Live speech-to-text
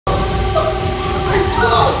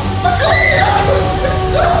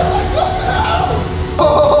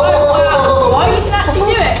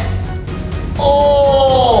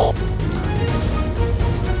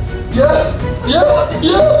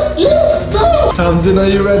No! Tamsin, are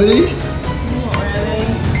you ready? Not really.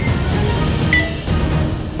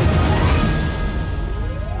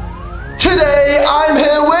 Today I'm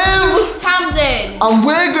here with Tamsin! and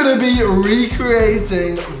we're gonna be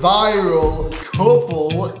recreating viral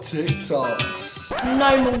couple TikToks.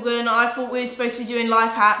 No, Morgan, I thought we were supposed to be doing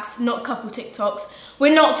life hacks, not couple TikToks.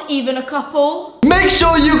 We're not even a couple. Make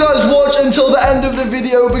sure you guys watch until the end of the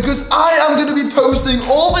video because I am gonna be posting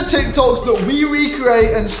all the TikToks that we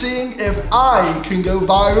recreate and seeing if I can go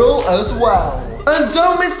viral as well. And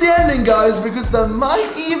don't miss the ending, guys, because there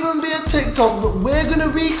might even be a TikTok that we're gonna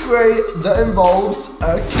recreate that involves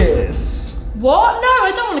a kiss. What? No,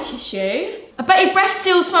 I don't want to kiss you. I bet your breath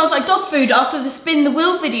still smells like dog food after the spin the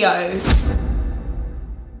wheel video.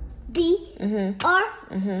 B-R-O-D-E-R-I-K.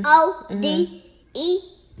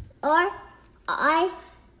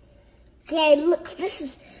 Look, this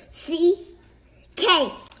is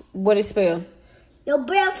C-K. What is spell? Your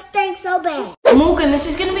breath stinks so bad. Morgan, this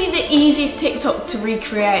is going to be the easiest TikTok to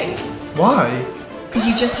recreate. Why? Because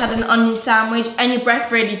you just had an onion sandwich and your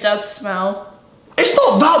breath really does smell. It's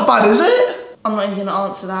not that bad, is it? I'm not even going to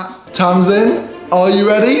answer that. Tamsin, are you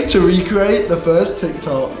ready to recreate the first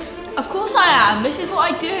TikTok? Of course I am. This is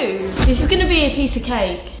what I do. This is going to be a piece of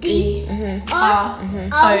cake. B-R-O-D-E-R-I-K.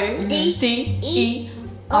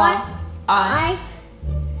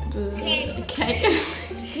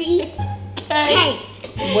 C-K.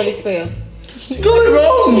 What is spell? You got it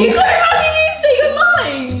wrong! You got it wrong, you didn't say your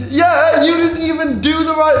line! Yeah, you didn't even do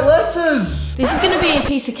the right letters! This is going to be a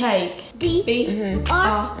piece of cake. B-R-O-D-E-R-I.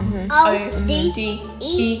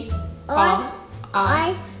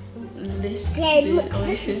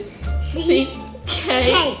 This is C-K.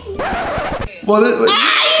 What is it?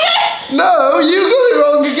 No, you got it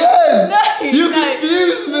wrong again! No, you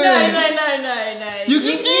confused me! No. You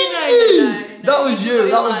confused me! That was you,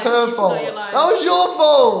 that was her fault. That was your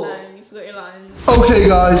fault! No, you forgot your lines. Okay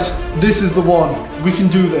guys, this is the one. We can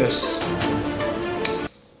do this.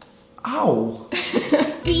 Ow.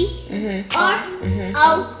 B-R-O-D-E.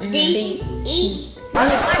 That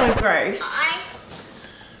looks so gross.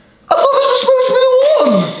 I thought this was supposed to be the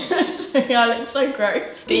one! Sorry, I look so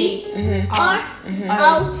gross. B-R-O-D-E-R-I-K.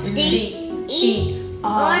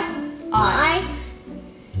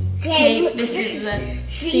 This is a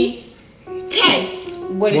C-K.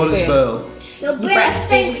 What is spell? Your breath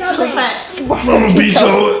stinks so bad. Yeah!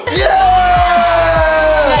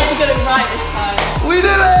 Yeah, you got it right this time. We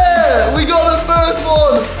did it! We got the first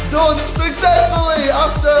one done successfully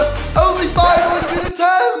after only 500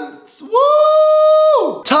 attempts!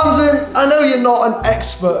 Woo! Tamsin, I know you're not an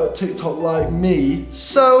expert at TikTok like me,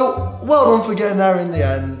 so well done for getting there in the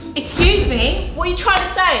end. Excuse me, what are you trying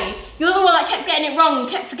to say? You're the one that kept getting it wrong and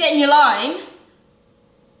kept forgetting your line.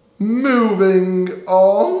 Moving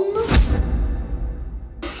on.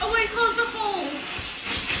 Oh wait, close the phone.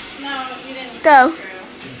 No, you didn't. Go.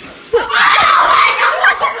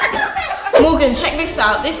 Morgan, check this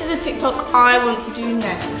out. This is a TikTok I want to do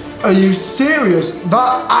next. Are you serious?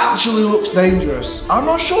 That actually looks dangerous. I'm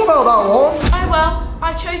not sure about that one. Oh well,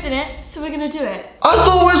 I've chosen it, so we're gonna do it. I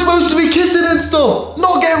thought we were supposed to be kissing and stuff,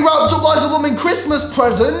 not getting wrapped up like a blooming Christmas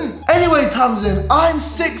present. Anyway, Tamsin, I'm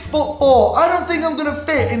 6'4". I don't think I'm gonna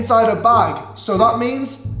fit inside a bag. So that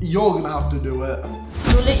means you're gonna have to do it.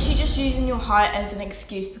 You're literally just using your height as an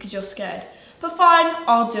excuse because you're scared. But fine,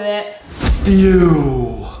 I'll do it.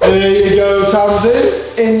 Phew. There you go,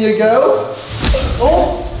 Tamsin. In you go.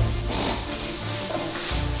 Oh.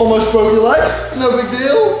 Almost broke your leg. No big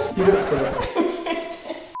deal. You're gonna put it.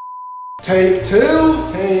 Take two.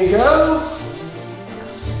 Here you go.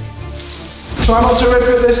 Try not to rip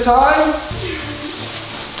it this time.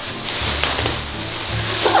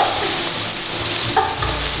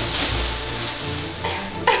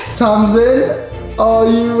 Tamsin, are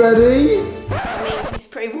you ready? I mean, it's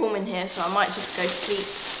pretty warm in here, so I might just go sleep.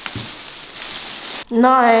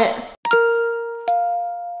 Night.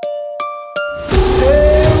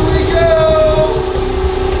 Here we go!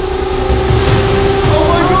 Oh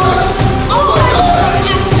my god! Oh my god!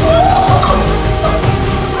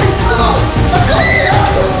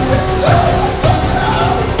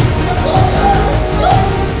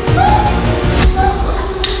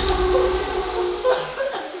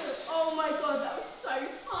 Oh my god, that was so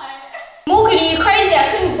tight. Morgan, are you crazy? I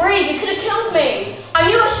couldn't breathe. You could have killed me. I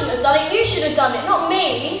knew I shouldn't have done it. You should have done it, not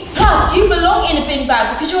me. Plus, you belong in a bin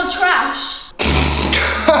bag because you're trash.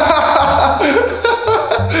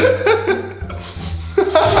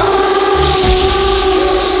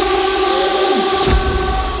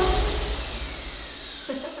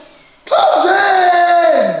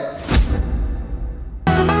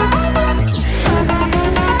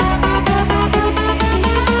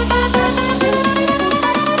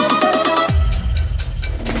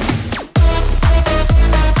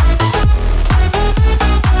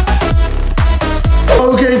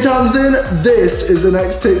 this is the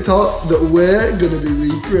next TikTok that we're gonna be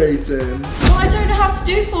recreating. Well, I don't know how to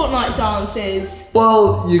do Fortnite dances.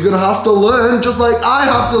 Well, you're gonna have to learn, just like I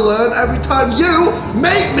have to learn every time you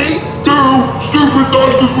make me do stupid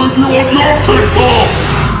dances with you on your TikTok.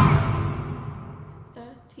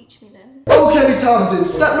 Teach me then. Okay, Tamsin,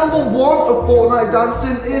 step number 1 of Fortnite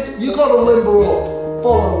dancing is you gotta limber up.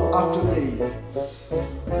 Follow after me.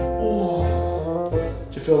 Oh,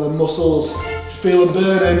 do you feel the muscles? Do you feel them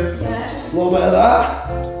burning? Yeah. A little bit of that.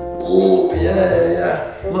 Oh,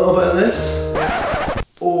 yeah. A little bit of this.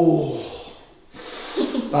 Oh,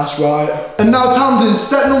 that's right. And now, Tamsin,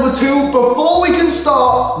 step number 2. Before we can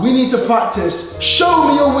start, we need to practice. Show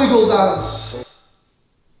me your wiggle dance.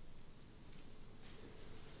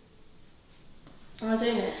 Am I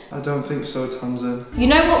doing it? I don't think so, Tamsin. You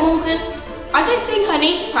know what, Morgan? I don't think I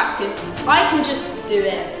need to practice. I can just do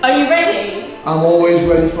it. Are you ready? I'm always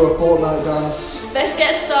ready for a Fortnite dance. Let's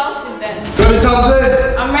get started then. Ready,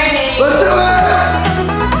 Tamsin? I'm ready. Let's do it!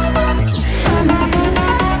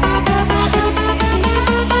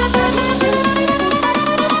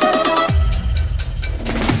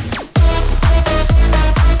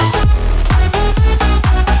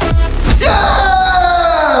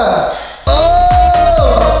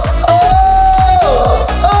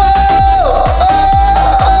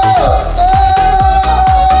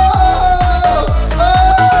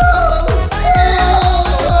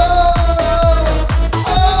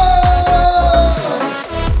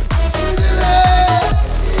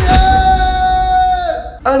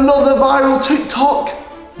 Another viral TikTok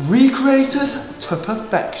recreated to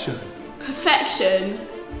perfection. Perfection.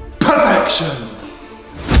 Perfection!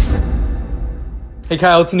 Hey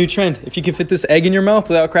Kyle, it's a new trend. If you can fit this egg in your mouth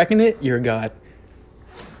without cracking it, you're a god.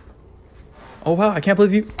 Oh wow, I can't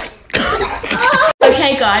believe you.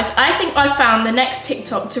 Okay guys, I think I found the next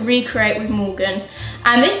TikTok to recreate with Morgan.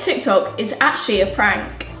 And this TikTok is actually a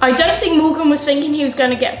prank. I don't think Morgan was thinking he was going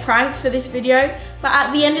to get pranked for this video, but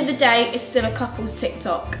at the end of the day, it's still a couple's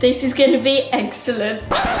TikTok. This is going to be excellent.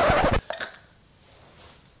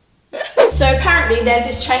 So apparently there's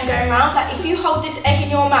this trend going around that if you hold this egg in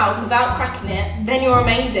your mouth without cracking it, then you're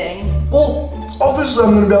amazing. Well, obviously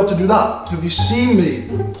I'm going to be able to do that. Have you seen me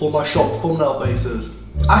pull my short thumbnail faces?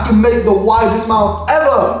 I can make the widest mouth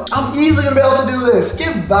ever. I'm easily going to be able to do this.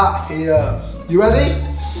 Give that here. You ready?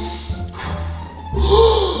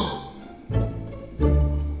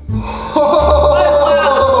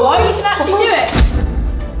 Wow, you can actually do it.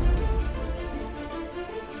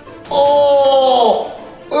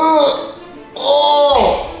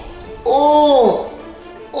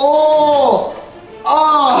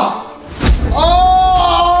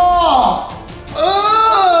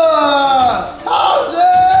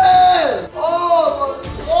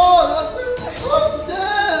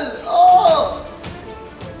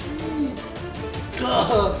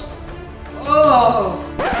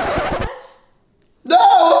 No,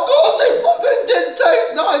 of course it fucking didn't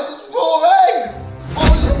taste nice. It's raw egg.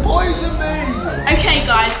 Oh, you poisoned me. Okay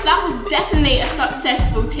guys, so that was definitely a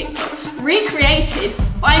successful TikTok recreated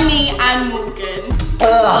by me and Morgan.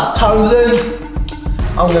 Tamsin,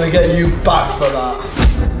 I'm gonna get you back for that.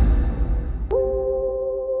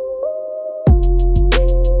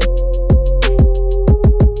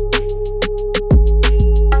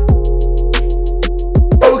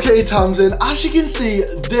 Okay, Tamsin, as you can see,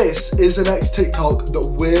 this is the next TikTok that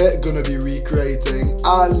we're gonna be recreating,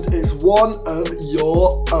 and it's one of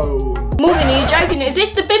your own. Morgan, are you joking? As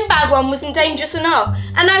if the bin bag one wasn't dangerous enough,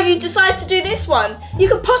 and now you decide to do this one. You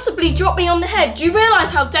could possibly drop me on the head. Do you realise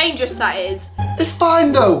how dangerous that is? It's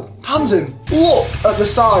fine though. Tamsin, look at the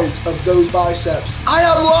size of those biceps. I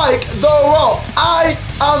am like The Rock. I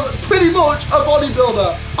am pretty much a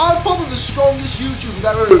bodybuilder. I'm probably the strongest YouTuber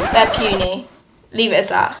there is. They're puny. Leave it as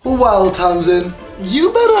that. Well, Tamsin,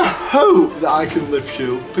 you better hope that I can lift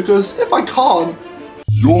you, because if I can't,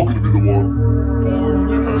 you're gonna be the one falling on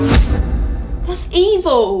your head. That's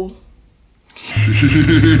evil.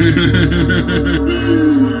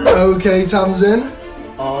 Okay, Tamsin,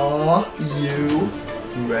 are you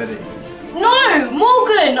ready? No,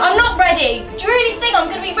 Morgan, I'm not ready. Do you really think I'm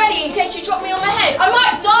going to be ready in case you drop me on my head? I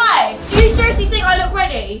might die. Do you seriously think I look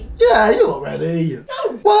ready? Yeah, you look ready.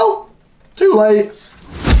 No. Well, too late.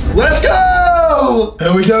 Let's go!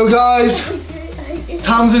 Here we go, guys.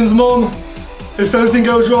 Tamsin's mum, if anything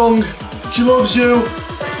goes wrong, she loves you.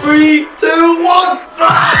 3, 2, 1.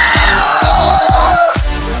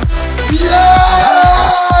 Yeah!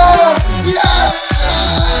 Yeah!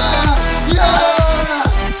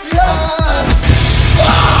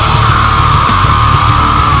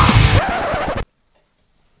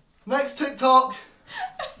 Next TikTok.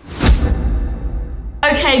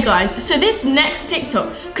 Okay Okay guys, so this next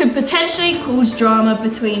TikTok could potentially cause drama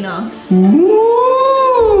between us.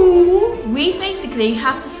 Ooh. We basically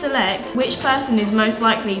have to select which person is most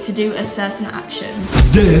likely to do a certain action.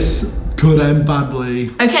 This could end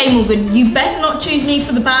badly. Okay Morgan, you better not choose me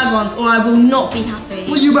for the bad ones or I will not be happy.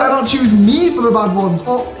 Well, you better not choose me for the bad ones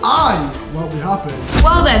or I won't be happy.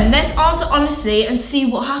 Well then, let's answer honestly and see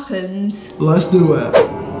what happens. Let's do it.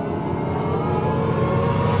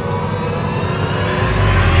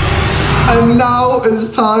 And now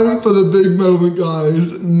it's time for the big moment,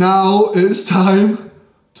 guys. Now it's time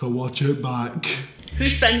to watch it back. Who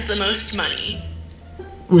spends the most money?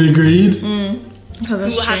 We agreed? Who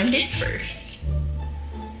will have kids first?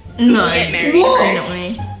 No. Who will get married Not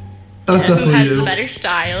first? me. That's Who definitely has you. the better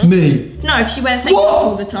style? Me. No, because she wears the same What? top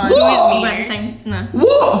all the time. What? You wear the same, no.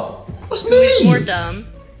 What? What's Who is me? more dumb?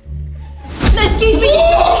 No, excuse me.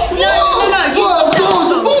 What? No, you What? dropped out of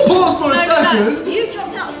school. Pause for a second. No. You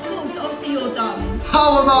dropped out of school, so obviously you're dumb.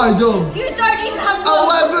 How am I dumb? You don't even have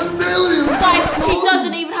one. 11 million. Guys, he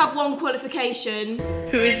doesn't even have one qualification.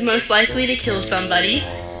 Who is most likely to kill somebody?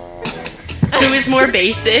 Who is more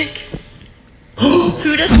basic?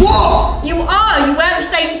 Who does? What? You wear the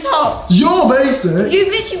same top. You're basic. You've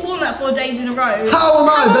literally worn that 4 days in a row. How am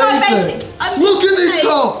I basic? Look at this basic.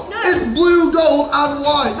 top. No. It's blue, gold, and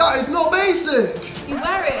white. That is not basic. You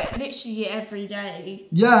wear it literally every day.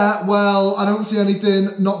 Yeah, well, I don't see anything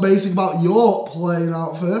not basic about your plain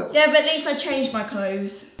outfit. Yeah, but at least I changed my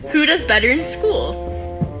clothes. Who does better in school?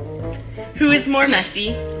 Who is more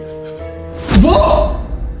messy? What?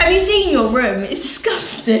 Have you seen your room? It's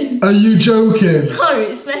disgusting. Are you joking? No,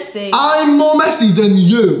 it's messy. I'm more messy than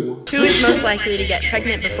you. Who is most likely to get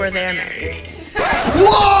pregnant before they are married?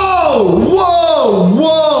 Whoa! Whoa!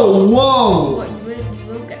 Whoa! Whoa! What, you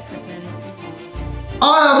will get pregnant?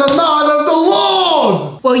 I am a man of the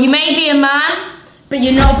Lord! Well, you may be a man, but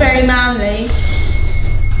you're not very manly.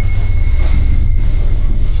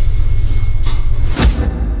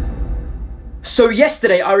 So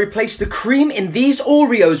yesterday I replaced the cream in these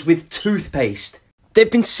Oreos with toothpaste. They've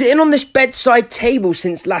been sitting on this bedside table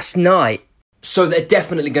since last night, so they're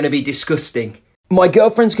definitely going to be disgusting. My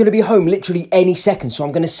girlfriend's going to be home literally any second, so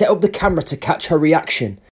I'm going to set up the camera to catch her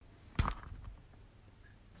reaction.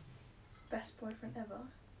 Best boyfriend ever.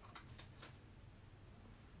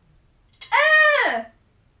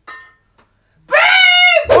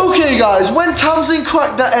 Okay guys, when Tamsin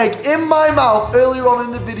cracked the egg in my mouth earlier on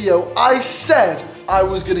in the video, I said I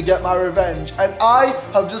was gonna get my revenge, and I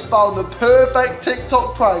have just found the perfect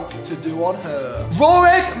TikTok prank to do on her. Raw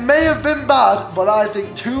egg may have been bad, but I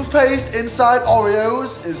think toothpaste inside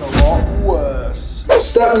Oreos is a lot worse.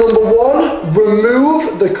 Step number 1,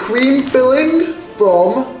 remove the cream filling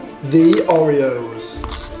from the Oreos.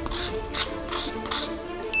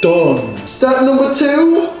 Done. Step number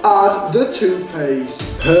 2, add the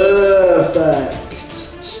toothpaste. Perfect.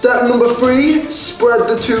 Step number 3, spread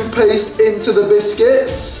the toothpaste into the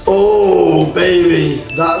biscuits. Oh, baby,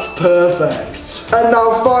 that's perfect. And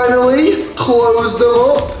now finally, close them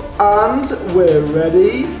up and we're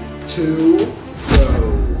ready to go.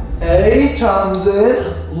 Hey,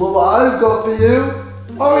 Tamsin, look what I've got for you.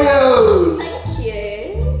 Oreos. Thank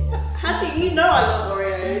you. How do you know I love Oreos?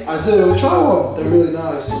 I do, try one, they're really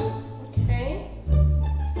nice. Okay.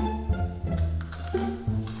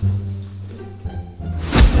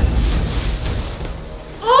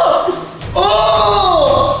 Oh!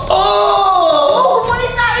 Oh! Oh! Oh, what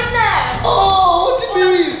is that in there? Oh, what do you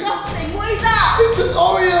That's mean? disgusting. What is that? It's just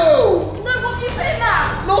Oreo! No, what have you put in that?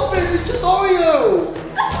 Nothing, it's just Oreo!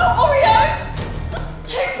 That's not Oreo. That's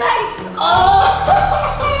toothpaste.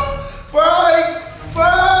 Frank!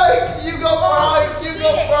 Frank! You got pranked! You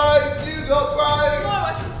got sick. pranked! You got pranked! No, I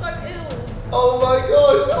feel so ill. Oh my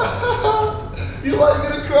god! You're like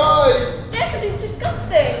gonna cry! Yeah, because it's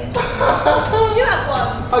disgusting. You have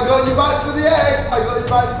one. I got you back for the egg! I got you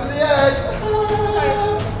back for the egg!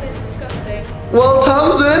 Don't. It's disgusting. Well,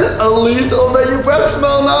 Tamsin, at least it'll make your breath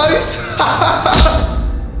smell nice!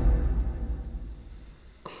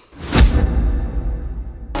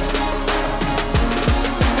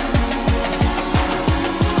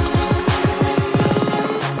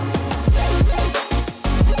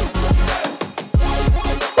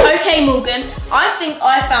 Okay, Morgan, I think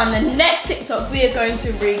I found the next TikTok we are going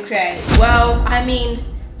to recreate. Well, I mean,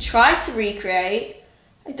 try to recreate.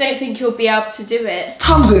 I don't think you'll be able to do it.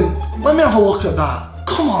 Tamsin, let me have a look at that.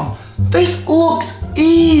 Come on, this looks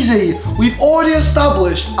easy. We've already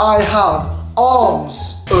established I have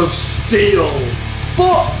arms of steel.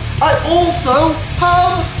 But I also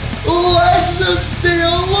have legs of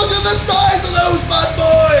steel. Look at the size of those bad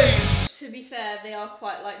boys. To be fair, they are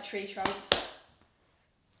quite like tree trunks.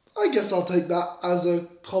 I guess I'll take that as a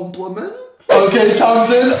compliment. Okay,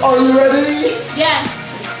 Tamsin, are you ready? Yes.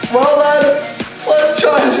 Well then, let's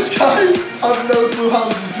try this game. I've no clue how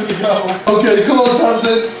this is gonna go. Okay, come on,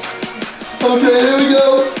 Tamsin. Okay, here we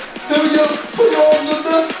go. Here we go. Put your arms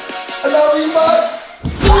under. And now lean back.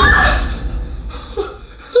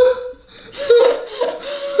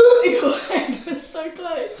 Your head was so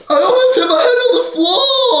close. I almost hit my head on the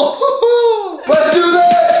floor. Let's do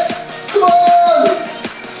this. Come on.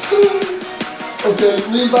 Okay,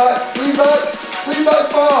 lean back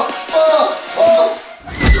far.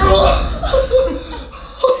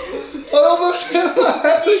 I almost hit my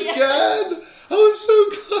head again. I was so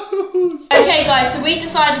close. Okay guys, so we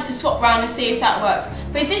decided to swap round and see if that works.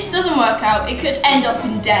 But if this doesn't work out, it could end up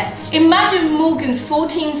in death. Imagine Morgan's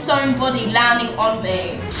 14-stone body landing on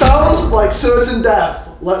me. Sounds like certain death.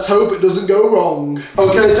 Let's hope it doesn't go wrong.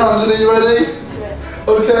 Okay, Tamsin, are you ready? Do it.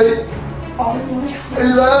 Okay. Oh my God. Are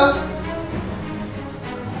you there?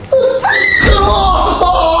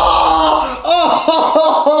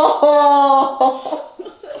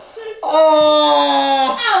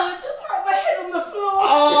 Ow, it just hurt my head on the floor.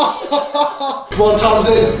 Come on,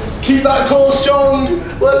 Tamsin. Keep that core strong.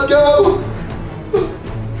 Let's go.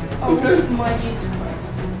 Okay. Oh my Jesus Christ.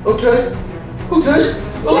 Okay.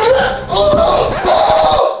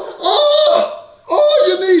 Oh,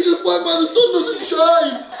 your knee just went where the sun doesn't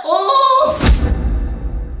shine.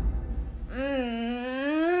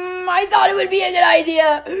 I thought it would be a good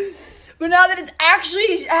idea, but now that it's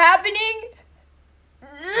actually happening,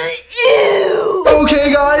 ew.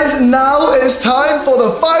 Okay guys, now it's time for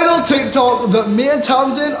the final TikTok that me and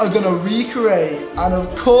Tamsin are gonna recreate. And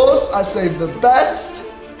of course, I saved the best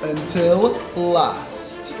until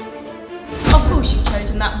last. Of course you've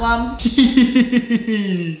chosen that one.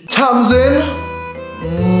 Tamsin,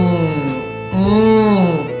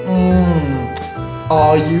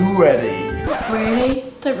 are you ready? Really?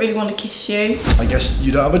 Don't really want to kiss you. I guess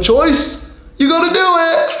you don't have a choice. You gotta do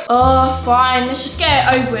it. Oh, fine. Let's just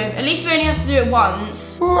get it over with. At least we only have to do it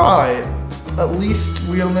once. Right. At least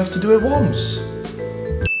we only have to do it once.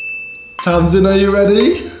 Tamsin, are you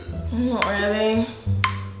ready? Not really.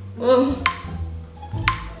 Oh.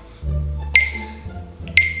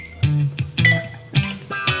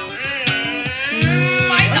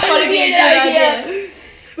 I thought it would be a good idea,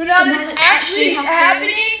 but now that it's actually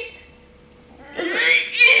happening,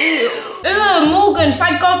 Ugh, Morgan,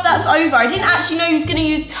 thank God that's over. I didn't actually know he was going to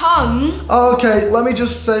use tongue. Okay, let me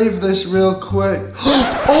just save this real quick.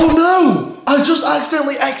 Oh no! I just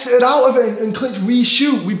accidentally exited out of it and clicked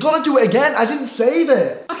reshoot. We've got to do it again. I didn't save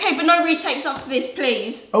it. Okay, but no retakes after this,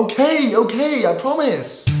 please. Okay, I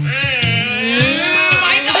promise. I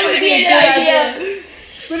thought it would be a good idea,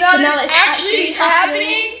 but now that it's actually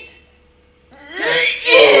happening,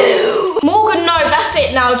 ew. Morgan, no, that's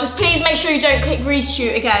it now. Just please make sure you don't click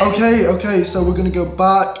reshoot again. Okay, so we're gonna go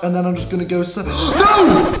back and then I'm just gonna go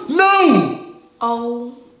No!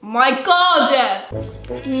 Oh my God. I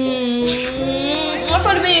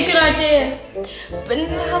thought it'd be a good idea. But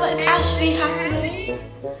now that it's actually happening.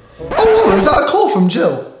 Oh, is that a call from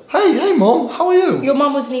Jill? Hey mom, how are you? Your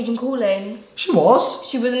mum wasn't even calling. She was.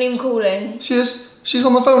 She wasn't even calling. She is. She's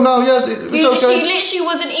on the phone now, yes, it's okay. She literally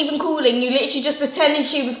wasn't even calling. You literally just pretended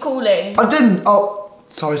she was calling. I didn't. Oh,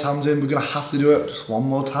 sorry Tamsin, we're gonna have to do it just one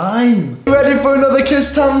more time. You ready for another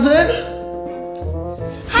kiss, Tamsin?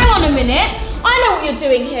 Hang on a minute. I know what you're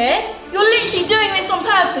doing here. You're literally doing this on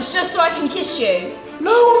purpose just so I can kiss you.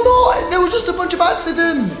 No, I'm not. There was just a bunch of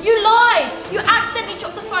accidents. You lied. You accidentally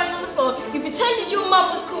dropped the phone on the floor. You pretended your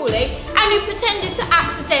mum was calling and you pretended to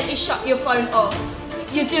accidentally shut your phone off.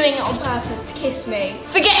 You're doing it on purpose to kiss me.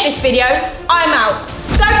 Forget this video. I'm out.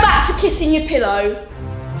 Go back to kissing your pillow.